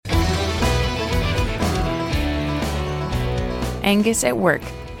Angus at Work,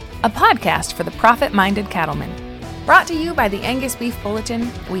 a podcast for the profit-minded cattleman. Brought to you by the Angus Beef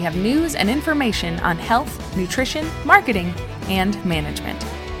Bulletin, we have news and information on health, nutrition, marketing, and management.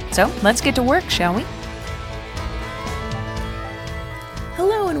 So let's get to work, shall we?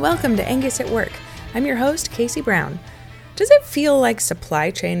 Hello and welcome to Angus at Work. I'm your host, Casey Brown. Does it feel like supply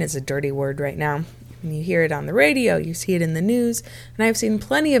chain is a dirty word right now? You hear it on the radio, you see it in the news, and I've seen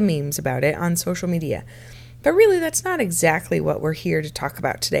plenty of memes about it on social media. But really, that's not exactly what we're here to talk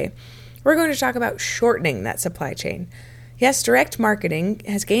about today. We're going to talk about shortening that supply chain. Yes, direct marketing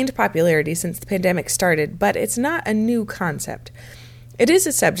has gained popularity since the pandemic started, but it's not a new concept. It is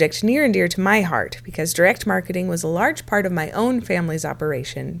a subject near and dear to my heart because direct marketing was a large part of my own family's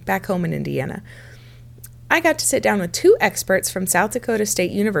operation back home in Indiana. I got to sit down with two experts from South Dakota State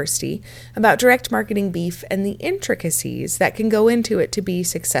University about direct marketing beef and the intricacies that can go into it to be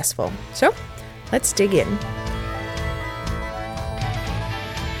successful. So, let's dig in.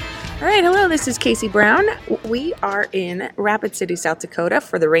 All right, hello, this is Casey Brown. We are in Rapid City, South Dakota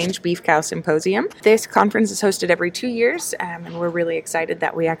for the Range Beef Cow Symposium. This conference is hosted every 2 years, and we're really excited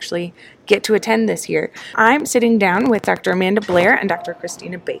that we actually get to attend this year. I'm sitting down with Dr. Amanda Blair and Dr.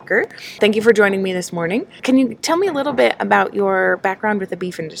 Christina Bakker. Thank you for joining me this morning. Can you tell me a little bit about your background with the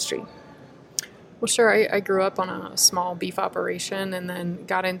beef industry? Well, sure. I grew up on a small beef operation and then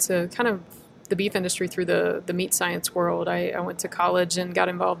got into kind of the beef industry through the meat science world. I went to college and got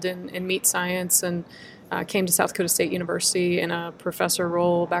involved in meat science and came to South Dakota State University in a professor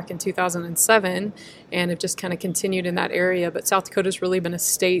role back in 2007 and have just kind of continued in that area. But South Dakota's really been a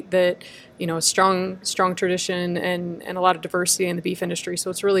state that, you know, a strong tradition and a lot of diversity in the beef industry. So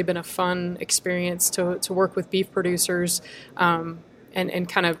it's really been a fun experience to work with beef producers and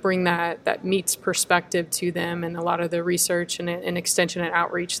kind of bring that meats perspective to them and a lot of the research and extension and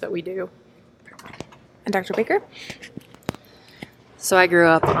outreach that we do. And Dr. Bakker? So I grew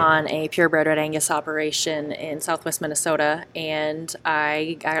up on a purebred Red Angus operation in southwest Minnesota, and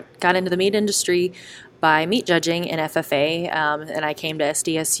I got into the meat industry by meat judging in FFA, and I came to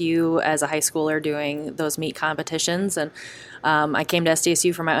SDSU as a high schooler doing those meat competitions, and I came to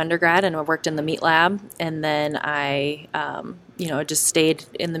SDSU for my undergrad and I worked in the meat lab, and then I just stayed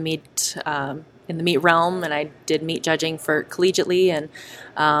in the meat realm, and I did meat judging for collegiately,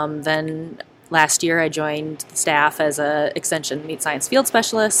 and then last year I joined staff as a extension meat science field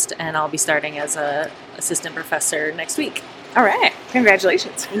specialist, and I'll be starting as a assistant professor next week. All right.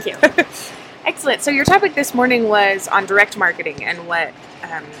 Congratulations. Thank you. Excellent. So your topic this morning was on direct marketing and what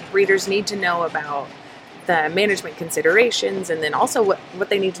readers need to know about the management considerations, and then also what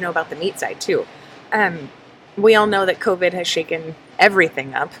they need to know about the meat side too. We all know that COVID has shaken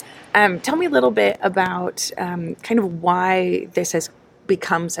everything up. Tell me a little bit about kind of why this has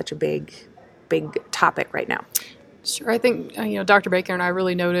become such a big topic right now. Sure. I think, Dr. Bakker and I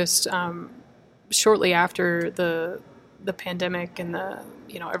really noticed shortly after the pandemic and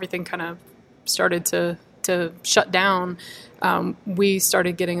everything kind of started to shut down, we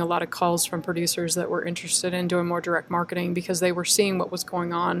started getting a lot of calls from producers that were interested in doing more direct marketing because they were seeing what was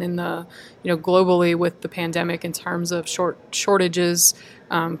going on in the, globally with the pandemic in terms of shortages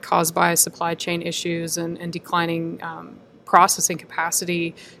caused by supply chain issues and declining processing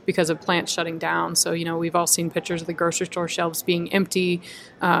capacity because of plants shutting down. So, we've all seen pictures of the grocery store shelves being empty,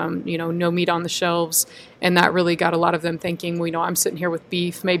 no meat on the shelves. And that really got a lot of them thinking, well, I'm sitting here with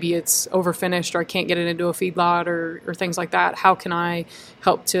beef, maybe it's overfinished or I can't get it into a feedlot or things like that. How can I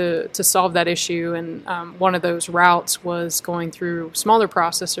help to solve that issue? And one of those routes was going through smaller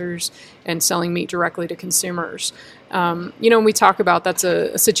processors and selling meat directly to consumers. When we talk about that's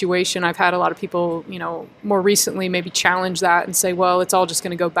a situation, I've had a lot of people, more recently maybe challenge that and say, well, it's all just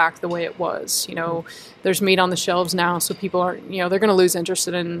going to go back the way it was. There's meat on the shelves now, so people are, they're going to lose interest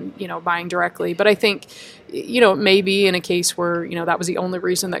in, buying directly. But I think, it may be in a case where, that was the only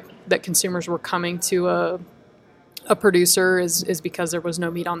reason that consumers were coming to a producer is because there was no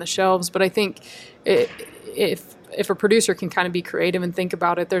meat on the shelves. But I think if a producer can kind of be creative and think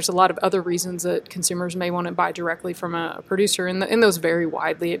about it, there's a lot of other reasons that consumers may want to buy directly from a producer, and those vary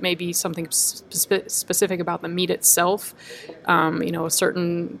widely. It may be something specific about the meat itself, a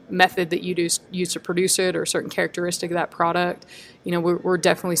certain method that you use to produce it or a certain characteristic of that product. We're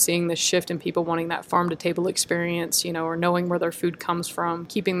definitely seeing this shift in people wanting that farm-to-table experience, or knowing where their food comes from,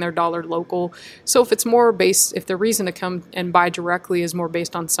 keeping their dollar local. So if the reason to come and buy directly is more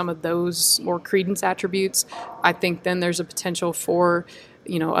based on some of those more credence attributes, I think then there's a potential for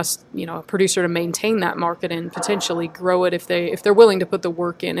a producer to maintain that market and potentially grow it if they're willing to put the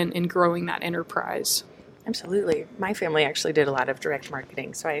work in growing that enterprise. Absolutely. My family actually did a lot of direct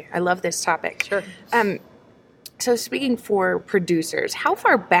marketing, so I love this topic. Sure. So speaking for producers, how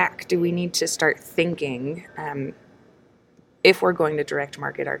far back do we need to start thinking if we're going to direct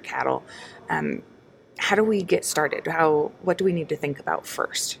market our cattle? How do we get started? What do we need to think about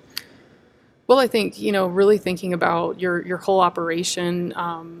first? Well, I think, really thinking about your whole operation,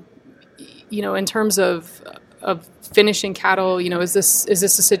 in terms of finishing cattle, is this a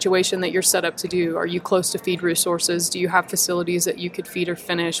situation that you're set up to do? Are you close to feed resources? Do you have facilities that you could feed or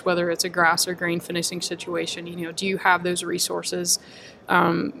finish, whether it's a grass or grain finishing situation? Do you have those resources?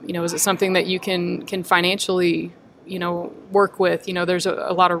 Is it something that you can financially work with? There's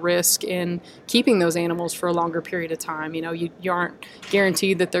a lot of risk in keeping those animals for a longer period of time. You aren't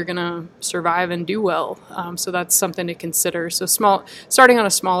guaranteed that they're going to survive and do well. So that's something to consider. So starting on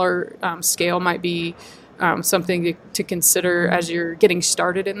a smaller scale might be something to consider as you're getting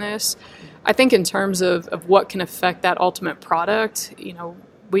started in this. I think in terms of what can affect that ultimate product,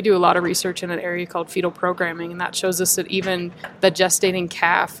 we do a lot of research in an area called fetal programming, and that shows us that even the gestating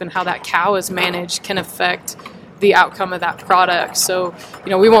calf and how that cow is managed can affect the outcome of that product. So,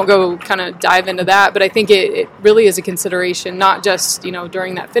 we won't go kind of dive into that, but I think it really is a consideration, not just,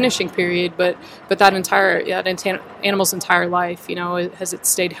 during that finishing period, but that animal's entire life. Has it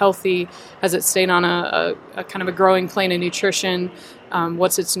stayed healthy? Has it stayed on a kind of a growing plane of nutrition?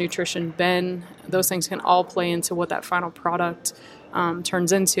 What's its nutrition been? Those things can all play into what that final product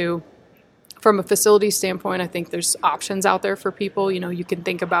turns into. From a facility standpoint, I think there's options out there for people. You can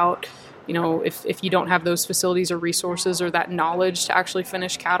think about, if you don't have those facilities or resources or that knowledge to actually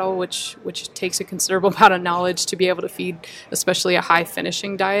finish cattle, which takes a considerable amount of knowledge to be able to feed, especially a high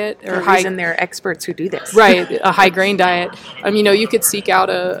finishing diet or the reason there are experts who do this, right? A high grain diet. You could seek out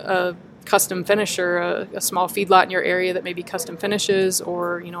a custom finisher, a small feedlot in your area that maybe custom finishes,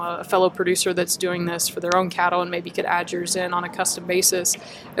 or a fellow producer that's doing this for their own cattle, and maybe could add yours in on a custom basis,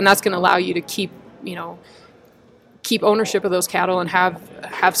 and that's going to allow you to keep ownership of those cattle and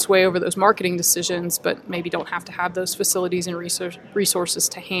have sway over those marketing decisions, but maybe don't have to have those facilities and resources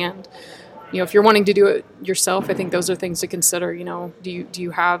to hand. If you're wanting to do it yourself, I think those are things to consider. Do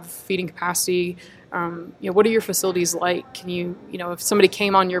you have feeding capacity? What are your facilities like? Can if somebody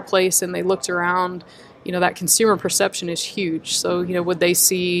came on your place and they looked around, that consumer perception is huge. So, would they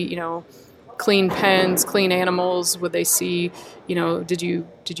see, clean pens, clean animals? Would they see, did you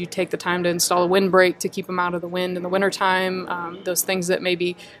take the time to install a windbreak to keep them out of the wind in the wintertime? Those things that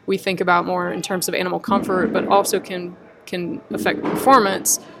maybe we think about more in terms of animal comfort, but also can affect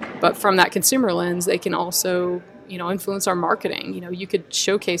performance. But from that consumer lens, they can also, influence our marketing. You could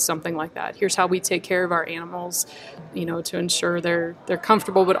showcase something like that. Here's how we take care of our animals, to ensure they're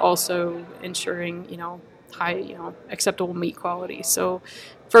comfortable, but also ensuring, high, acceptable meat quality. So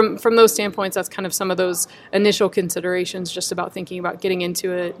from those standpoints, that's kind of some of those initial considerations, just about thinking about getting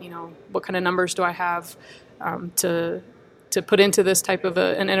into it. What kind of numbers do I have to put into this type of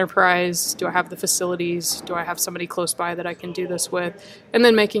an enterprise? Do I have the facilities? Do I have somebody close by that I can do this with? And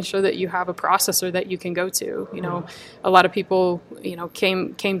then making sure that you have a processor that you can go to. A lot of people,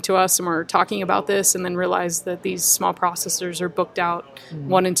 came to us and were talking about this, and then realized that these small processors are booked out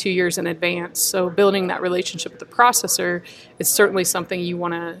 1 and 2 years in advance. So building that relationship with the processor is certainly something you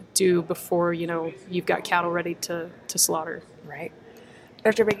want to do before, you've got cattle ready to slaughter. Right.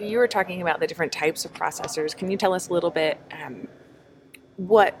 Dr. Bakker, you were talking about the different types of processors. Can you tell us a little bit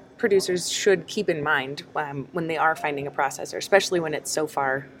what producers should keep in mind when they are finding a processor, especially when it's so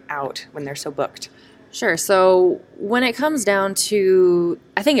far out, when they're so booked? Sure. So when it comes down to,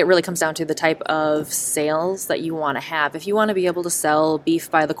 I think it really comes down to the type of sales that you want to have. If you want to be able to sell beef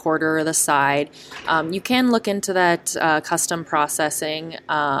by the quarter or the side, you can look into that custom processing.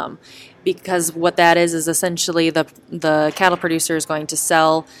 Because what that is essentially the cattle producer is going to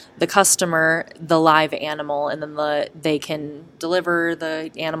sell the customer the live animal, and then they can deliver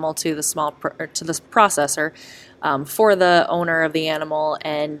the animal to the processor for the owner of the animal,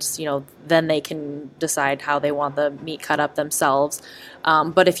 and then they can decide how they want the meat cut up themselves.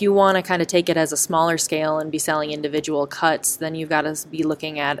 But if you want to kind of take it as a smaller scale and be selling individual cuts, then you've got to be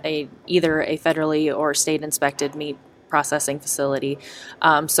looking at either a federally or state inspected meat processing facility.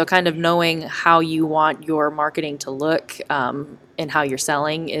 So kind of knowing how you want your marketing to look and how you're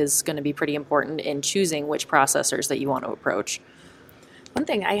selling is going to be pretty important in choosing which processors that you want to approach. One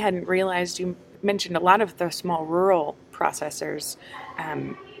thing I hadn't realized, you mentioned a lot of the small rural processors,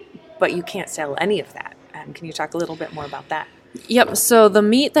 but you can't sell any of that. Can you talk a little bit more about that? Yep. So the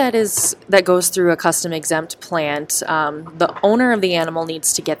meat that goes through a custom exempt plant, the owner of the animal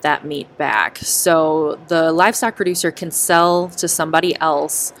needs to get that meat back. So the livestock producer can sell to somebody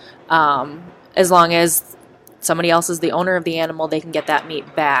else as long as somebody else is the owner of the animal, they can get that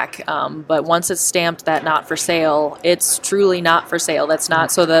meat back. But once it's stamped that not for sale, it's truly not for sale. That's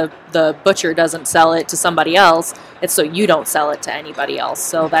not so the butcher doesn't sell it to somebody else. It's so you don't sell it to anybody else.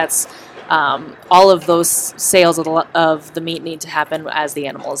 So that's all of those sales of the meat need to happen as the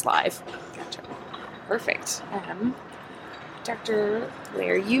animal is live. Gotcha. Perfect. Dr.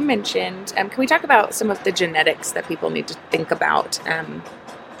 Blair, you mentioned, can we talk about some of the genetics that people need to think about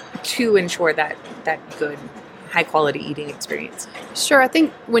to ensure that good, high-quality eating experience? Sure. I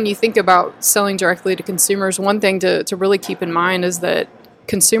think when you think about selling directly to consumers, one thing to really keep in mind is that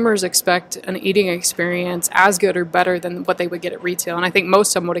consumers expect an eating experience as good or better than what they would get at retail. And I think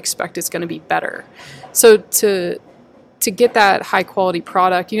most of them would expect it's going to be better. So to get that high quality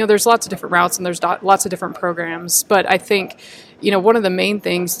product, there's lots of different routes and there's lots of different programs. But I think, one of the main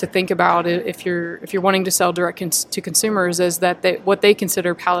things to think about if you're wanting to sell direct to consumers is that what they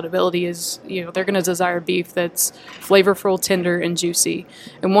consider palatability is, they're going to desire beef that's flavorful, tender, and juicy.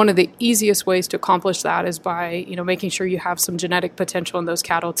 And one of the easiest ways to accomplish that is by, making sure you have some genetic potential in those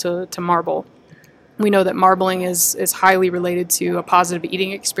cattle to marble. We know that marbling is highly related to a positive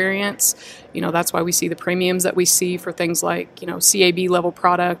eating experience. That's why we see the premiums that we see for things like, CAB level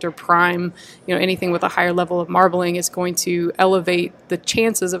product or prime, anything with a higher level of marbling is going to elevate the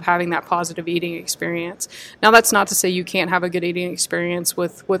chances of having that positive eating experience. Now, that's not to say you can't have a good eating experience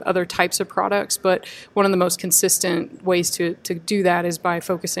with other types of products, but one of the most consistent ways to do that is by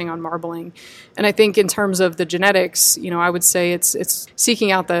focusing on marbling. And I think in terms of the genetics, I would say it's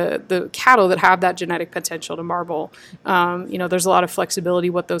seeking out the cattle that have that genetic potential to marble. There's a lot of flexibility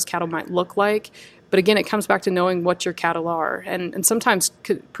what those cattle might look like. But again, it comes back to knowing what your cattle are. And sometimes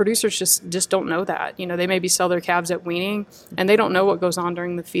producers just don't know that. They maybe sell their calves at weaning, and they don't know what goes on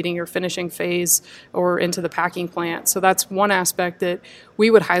during the feeding or finishing phase or into the packing plant. So that's one aspect that we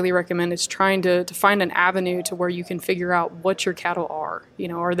would highly recommend is trying to find an avenue to where you can figure out what your cattle are.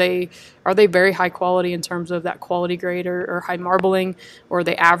 Are they very high quality in terms of that quality grade or high marbling, or are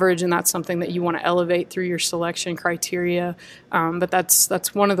they average, and that's something that you want to elevate through your selection criteria. But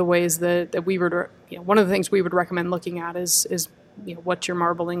that's one of the ways that we would, one of the things we would recommend looking at is what's your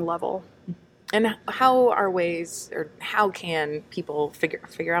marbling level. And how can people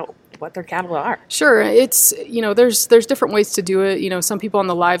figure out what their cattle are? Sure. It's, there's different ways to do it. Some people on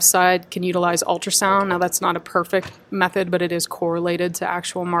the live side can utilize ultrasound. Now, that's not a perfect method, but it is correlated to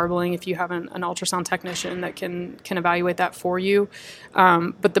actual marbling if you have an ultrasound technician that can evaluate that for you.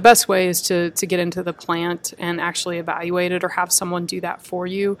 But the best way is to get into the plant and actually evaluate it or have someone do that for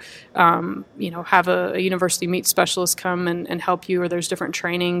you. Have a university meat specialist come and help you, or there's different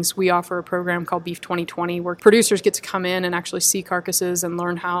trainings. We offer a program called Beef 2020 where producers get to come in and actually see carcasses and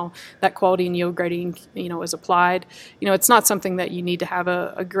learn how that quality and yield grading, is applied. It's not something that you need to have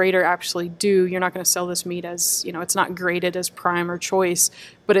a grader actually do. You're not going to sell this meat as, it's not graded as prime or choice,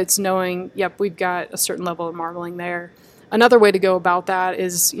 but it's knowing, yep, we've got a certain level of marbling there. Another way to go about that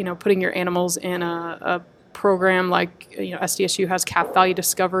is, putting your animals in a program like, SDSU has calf value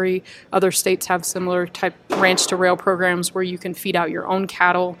discovery. Other states have similar type ranch to rail programs where you can feed out your own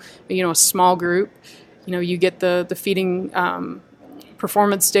cattle, a small group. You get the feeding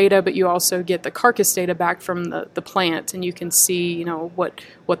performance data, but you also get the carcass data back from the plant, and you can see,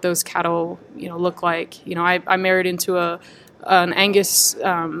 what those cattle, look like. I married into an Angus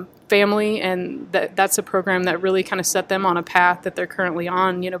family, and that's a program that really kind of set them on a path that they're currently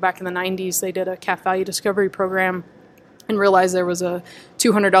on. Back in the 90s, they did a calf value discovery program and realized there was a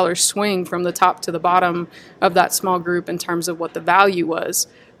 $200 swing from the top to the bottom of that small group in terms of what the value was.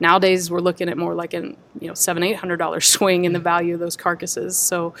 Nowadays, we're looking at more like an $700-800 swing in the value of those carcasses.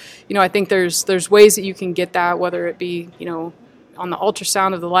 So, I think there's ways that you can get that, whether it be, on the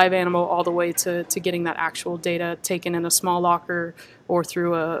ultrasound of the live animal all the way to getting that actual data taken in a small locker or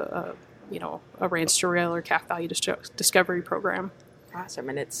through a ranch to rail or calf value discovery program. Awesome.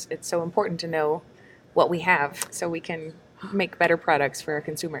 And it's so important to know what we have so we can make better products for our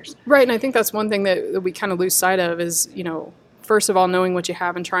consumers. Right. And I think that's one thing that we kind of lose sight of is, first of all, knowing what you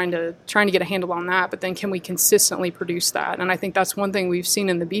have and trying to get a handle on that, but then can we consistently produce that? And I think that's one thing we've seen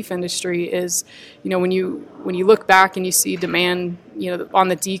in the beef industry is, when you look back and you see demand, on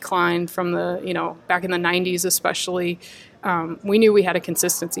the decline from the, back in the 90s especially, we knew we had a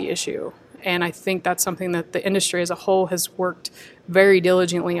consistency issue. And I think that's something that the industry as a whole has worked very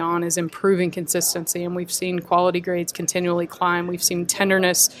diligently on, is improving consistency. And we've seen quality grades continually climb. We've seen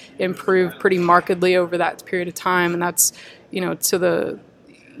tenderness improve pretty markedly over that period of time. And that's, to the,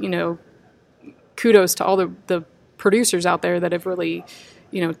 kudos to all the producers out there that have really,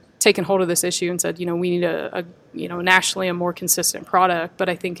 taken hold of this issue and said, we need nationally a more consistent product. But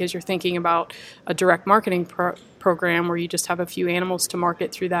I think as you're thinking about a direct marketing program where you just have a few animals to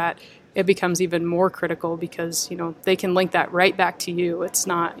market through that, it becomes even more critical because, they can link that right back to you. It's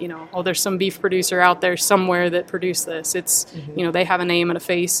not, there's some beef producer out there somewhere that produced this. It's, they have a name and a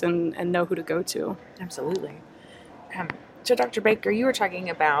face and know who to go to. Absolutely. So Dr. Bakker, you were talking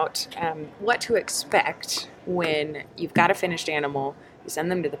about what to expect when you've got a finished animal, you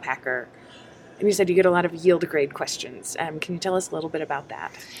send them to the packer, and you said you get a lot of yield grade questions. Can you tell us a little bit about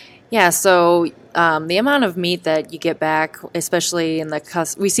that? Yeah, so the amount of meat that you get back, especially in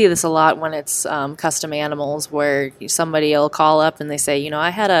we see this a lot when it's custom animals where somebody will call up and they say, I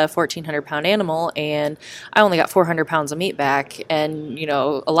had a 1,400-pound animal and I only got 400 pounds of meat back. And,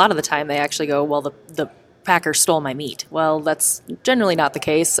 a lot of the time they actually go, well, the packer stole my meat. Well, that's generally not the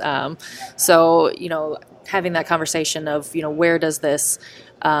case. So, having that conversation of, where does this...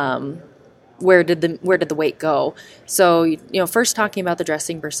 where did the weight go? So, first talking about the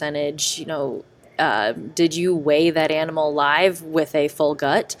dressing percentage, did you weigh that animal live with a full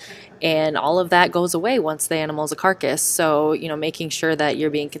gut? And all of that goes away once the animal is a carcass. So, making sure that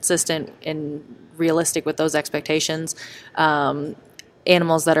you're being consistent and realistic with those expectations.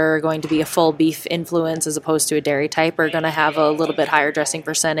 Animals that are going to be a full beef influence as opposed to a dairy type are going to have a little bit higher dressing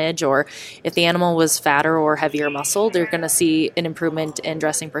percentage, or if the animal was fatter or heavier muscled, they're going to see an improvement in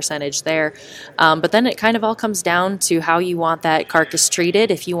dressing percentage there. But then it kind of all comes down to how you want that carcass treated.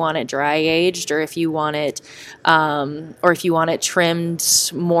 If you want it dry aged, or if you want it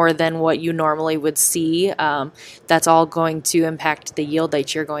trimmed more than what you normally would see, that's all going to impact the yield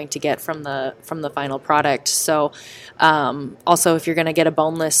that you're going to get from the final product. So also, if you're going to get a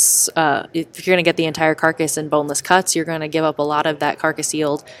boneless, if you're going to get the entire carcass in boneless cuts, you're going to give up a lot of that carcass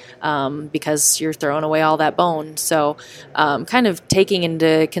yield because you're throwing away all that bone. So kind of taking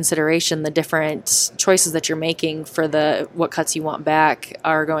into consideration the different choices that you're making for what cuts you want back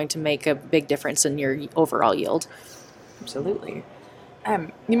are going to make a big difference in your overall yield. Absolutely.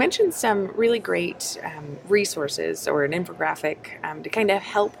 You mentioned some really great resources or an infographic to kind of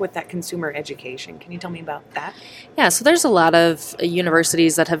help with that consumer education. Can you tell me about that? Yeah, so there's a lot of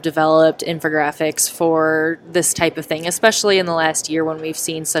universities that have developed infographics for this type of thing, especially in the last year when we've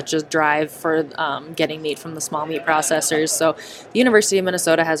seen such a drive for getting meat from the small meat processors. So the University of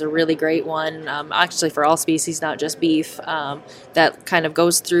Minnesota has a really great one, actually for all species, not just beef, that kind of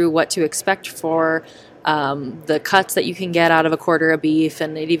goes through what to expect for the cuts that you can get out of a quarter of beef,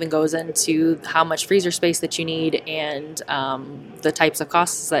 and it even goes into how much freezer space that you need and the types of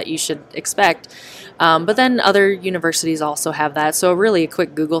costs that you should expect. But then other universities also have that. So really a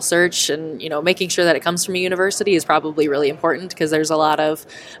quick Google search and, making sure that it comes from a university is probably really important because there's a lot of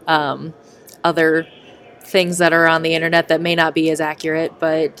other things that are on the internet that may not be as accurate,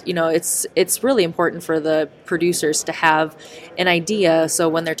 but it's really important for the producers to have an idea. So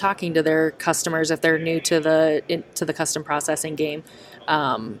when they're talking to their customers, if they're new to the custom processing game,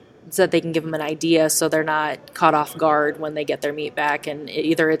 so that they can give them an idea, so they're not caught off guard when they get their meat back, and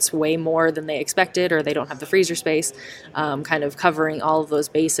either it's way more than they expected, or they don't have the freezer space. Kind of covering all of those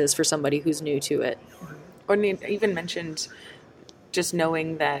bases for somebody who's new to it. Or you even mentioned just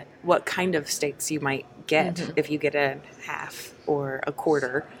knowing that what kind of steaks you might get if you get a half or a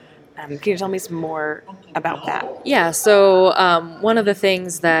quarter. Can you tell me some more about that? Yeah, so one of the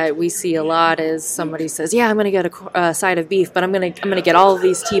things that we see a lot is somebody says, "Yeah, I'm going to get a side of beef, but I'm going to get all of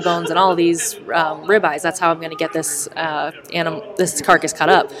these T-bones and all of these ribeyes. That's how I'm going to get this this carcass cut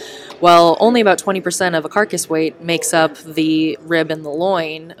up." Well, only about 20% of a carcass weight makes up the rib and the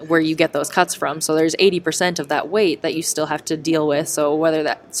loin where you get those cuts from. So there's 80% of that weight that you still have to deal with. So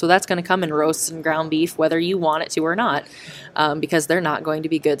that's going to come in roasts and ground beef, whether you want it to or not, because they're not going to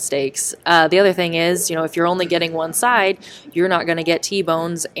be good steaks. The other thing is, if you're only getting one side, you're not going to get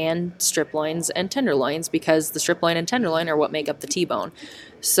T-bones and strip loins and tenderloins because the strip loin and tenderloin are what make up the T-bone.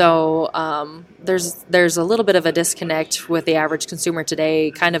 So there's a little bit of a disconnect with the average consumer today,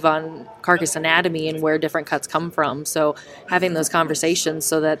 kind of on carcass anatomy and where different cuts come from. So having those conversations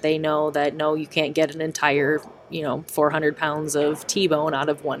so that they know that, no, you can't get an entire 400 pounds of T-bone out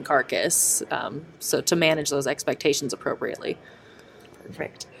of one carcass. So to manage those expectations appropriately.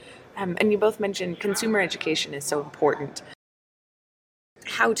 Perfect. And you both mentioned consumer education is so important.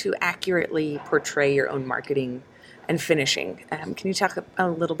 How to accurately portray your own marketing and finishing. Can you talk a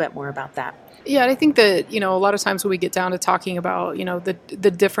little bit more about that? Yeah, I think that, a lot of times when we get down to talking about,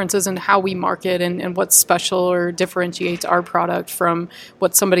 the differences in how we market and what's special or differentiates our product from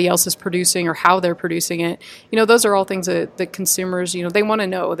what somebody else is producing or how they're producing it, those are all things that consumers, they want to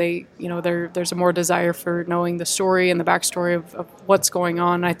know. There's a more desire for knowing the story and the backstory of what's going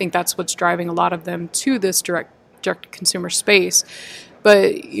on. And I think that's what's driving a lot of them to this direct consumer space.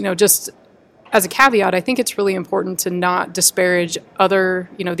 But, just as a caveat, I think it's really important to not disparage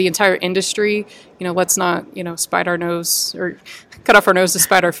the entire industry. Let's not, spite our nose or cut off our nose to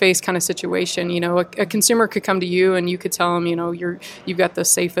spite our face kind of situation. A consumer could come to you and you could tell them, you've got the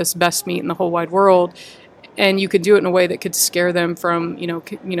safest, best meat in the whole wide world. And you could do it in a way that could scare them from,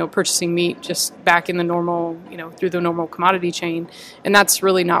 purchasing meat just back in the normal, through the normal commodity chain. And that's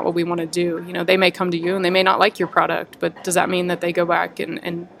really not what we want to do. They may come to you and they may not like your product, but does that mean that they go back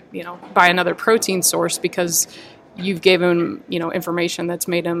and buy another protein source because you've given them, information that's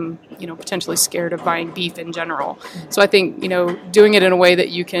made them, potentially scared of buying beef in general. So I think, doing it in a way that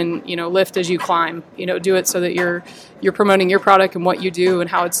you can, lift as you climb, do it so that you're promoting your product and what you do and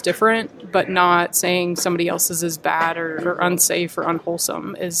how it's different, but not saying somebody else's is bad or unsafe or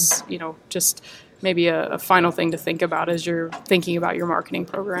unwholesome is, just maybe a final thing to think about as you're thinking about your marketing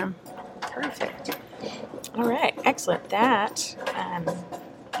program. Perfect. All right. Excellent. That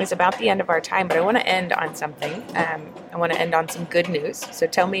is about the end of our time, but I want to end on something. I want to end on some good news. So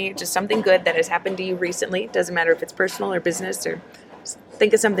tell me just something good that has happened to you recently. It doesn't matter if it's personal or business, or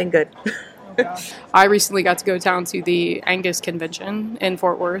think of something good. I recently got to go down to the Angus convention in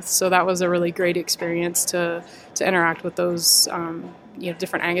Fort Worth, so that was a really great experience to interact with those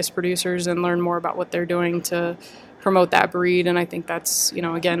different Angus producers and learn more about what they're doing to promote that breed. And I think that's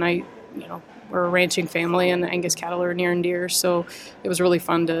again, we're a ranching family and the Angus cattle are near and dear, so it was really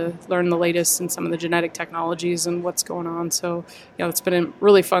fun to learn the latest in some of the genetic technologies and what's going on. So it's been a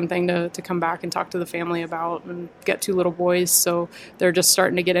really fun thing to come back and talk to the family about, and get 2 little boys, so they're just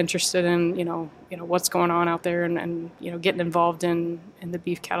starting to get interested in what's going on out there and getting involved in the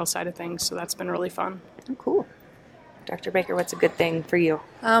beef cattle side of things. So that's been really fun. Oh, cool. Dr. Bakker, what's a good thing for you?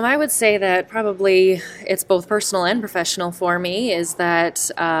 I would say that probably it's both personal and professional for me, is that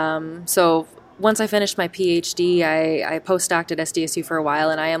so once I finished my PhD, I postdoced at SDSU for a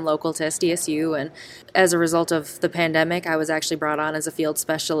while, and I am local to SDSU. And as a result of the pandemic, I was actually brought on as a field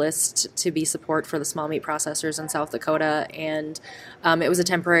specialist to be support for the small meat processors in South Dakota. And it was a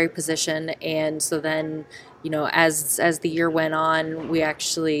temporary position. And so then, as the year went on, we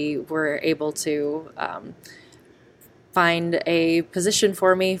actually were able to find a position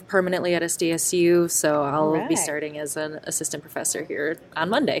for me permanently at SDSU, so I'll be starting as an assistant professor here on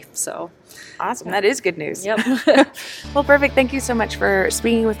Monday. So awesome. That is good news. Yep. Well, perfect. Thank you so much for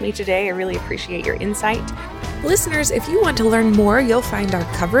speaking with me today. I really appreciate your insight. Listeners, if you want to learn more, you'll find our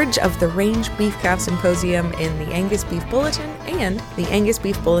coverage of the Range Beef Cow Symposium in the Angus Beef Bulletin and the Angus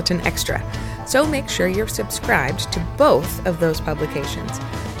Beef Bulletin Extra. So make sure you're subscribed to both of those publications.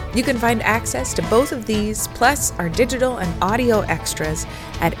 You can find access to both of these, plus our digital and audio extras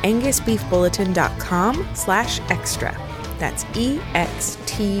at angusbeefbulletin.com/extra. That's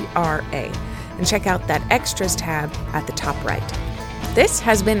EXTRA. And check out that Extras tab at the top right. This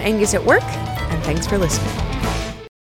has been Angus at Work, and thanks for listening.